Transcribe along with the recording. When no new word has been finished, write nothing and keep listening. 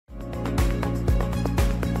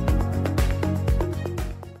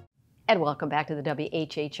And welcome back to the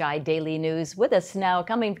WHHI Daily News. With us now,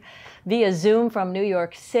 coming via Zoom from New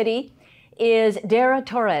York City, is Dara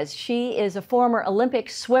Torres. She is a former Olympic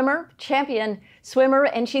swimmer, champion swimmer,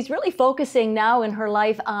 and she's really focusing now in her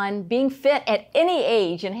life on being fit at any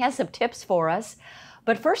age and has some tips for us.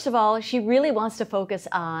 But first of all, she really wants to focus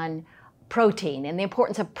on protein and the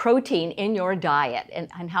importance of protein in your diet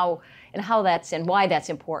and how that's and why that's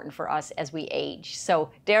important for us as we age. So,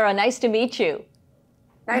 Dara, nice to meet you.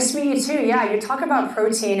 Nice to meet you too. Yeah, you talk about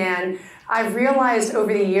protein, and I've realized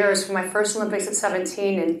over the years, from my first Olympics at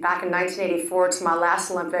 17 and back in 1984 to my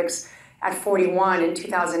last Olympics at 41 in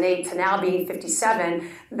 2008 to now being 57,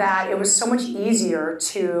 that it was so much easier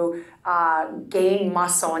to gain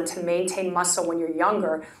muscle and to maintain muscle when you're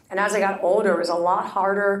younger. And as I got older, it was a lot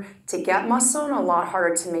harder to get muscle and a lot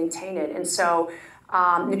harder to maintain it. And so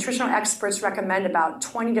nutritional experts recommend about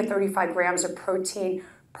 20 to 35 grams of protein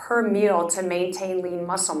per meal to maintain lean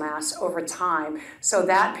muscle mass over time. So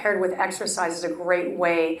that paired with exercise is a great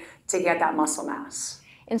way to get that muscle mass.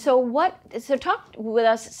 And so talk with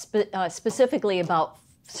us specifically about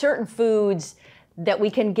certain foods that we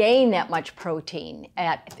can gain that much protein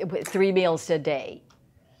at 3 meals a day.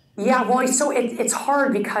 Yeah, well, so it's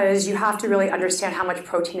hard because you have to really understand how much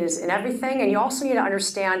protein is in everything, and you also need to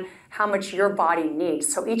understand how much your body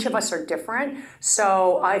needs. So each of us are different.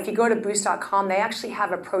 So if you go to boost.com, they actually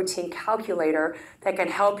have a protein calculator that can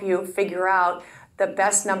help you figure out the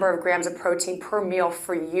best number of grams of protein per meal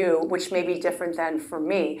for you, which may be different than for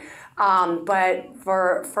me. But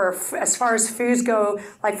as far as foods go,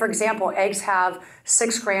 like for example, eggs have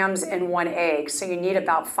 6 grams in 1 egg, so you need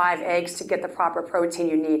about 5 eggs to get the proper protein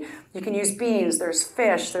you need. You can use beans, there's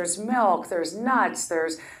fish, there's milk, there's nuts,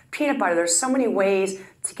 there's peanut butter. There's so many ways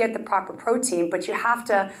to get the proper protein, but you have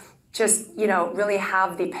to just, really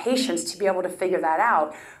have the patience to be able to figure that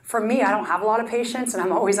out. For me, I don't have a lot of patience and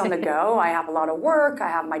I'm always on the go. I have a lot of work. I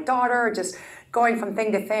have my daughter, just going from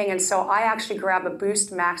thing to thing. And so I actually grab a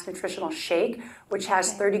Boost Max Nutritional Shake, which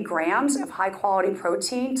has 30 grams of high quality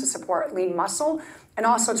protein to support lean muscle and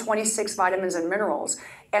also 26 vitamins and minerals.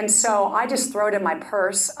 And so I just throw it in my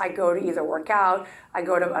purse. I go to either work out, I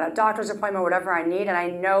go to a doctor's appointment, whatever I need, and I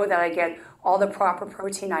know that I get all the proper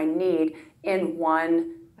protein I need in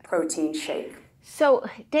one protein shake. So,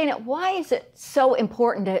 Dana, why is it so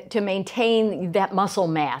important to maintain that muscle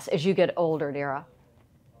mass as you get older, Dara?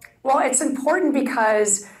 Well, it's important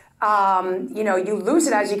because you lose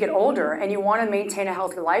it as you get older, and you want to maintain a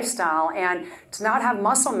healthy lifestyle. And to not have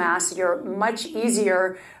muscle mass, you're much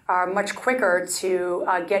easier, much quicker to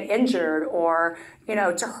get injured or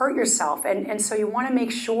to hurt yourself. And so you want to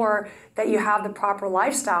make sure that you have the proper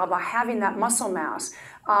lifestyle by having that muscle mass.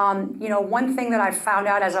 One thing that I've found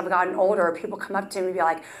out as I've gotten older, people come up to me and be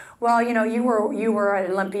like, well, you were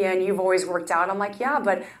an Olympian, you've always worked out. I'm like, yeah,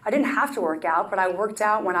 but I didn't have to work out, but I worked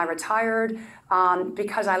out when I retired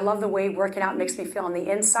because I love the way working out makes me feel on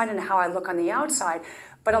the inside and how I look on the outside.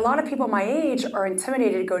 But a lot of people my age are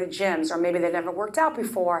intimidated to go to gyms, or maybe they've never worked out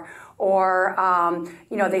before, or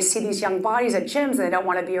they see these young bodies at gyms and they don't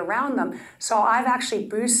want to be around them. So I've actually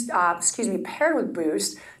paired with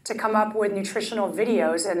Boost to come up with nutritional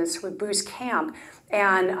videos, and it's with Boost Camp.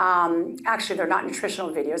 And actually, they're not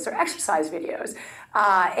nutritional videos, they're exercise videos.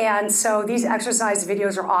 And so these exercise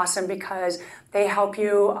videos are awesome because they help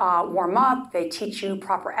you warm up, they teach you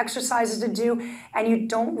proper exercises to do, and you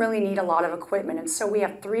don't really need a lot of equipment. And so we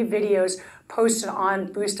have 3 videos posted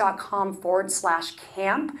on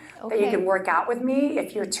boost.com/camp that you can work out with me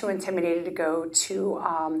if you're too intimidated to go to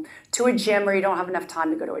a gym or you don't have enough time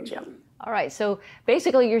to go to a gym. All right, so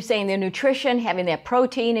basically you're saying the nutrition, having that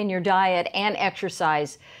protein in your diet and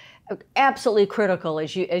exercise, absolutely critical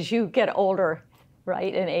as you get older,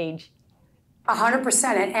 right, in age.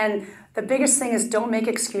 100%, and the biggest thing is don't make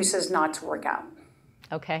excuses not to work out.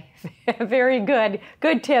 Okay, very good.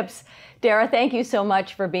 Good tips. Dara, thank you so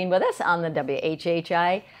much for being with us on the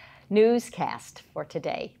WHHI newscast for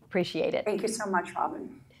today. Appreciate it. Thank you so much,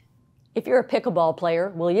 Robin. If you're a pickleball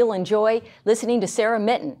player, well, you'll enjoy listening to Sarah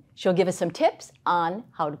Mitten. She'll give us some tips on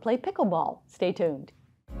how to play pickleball. Stay tuned.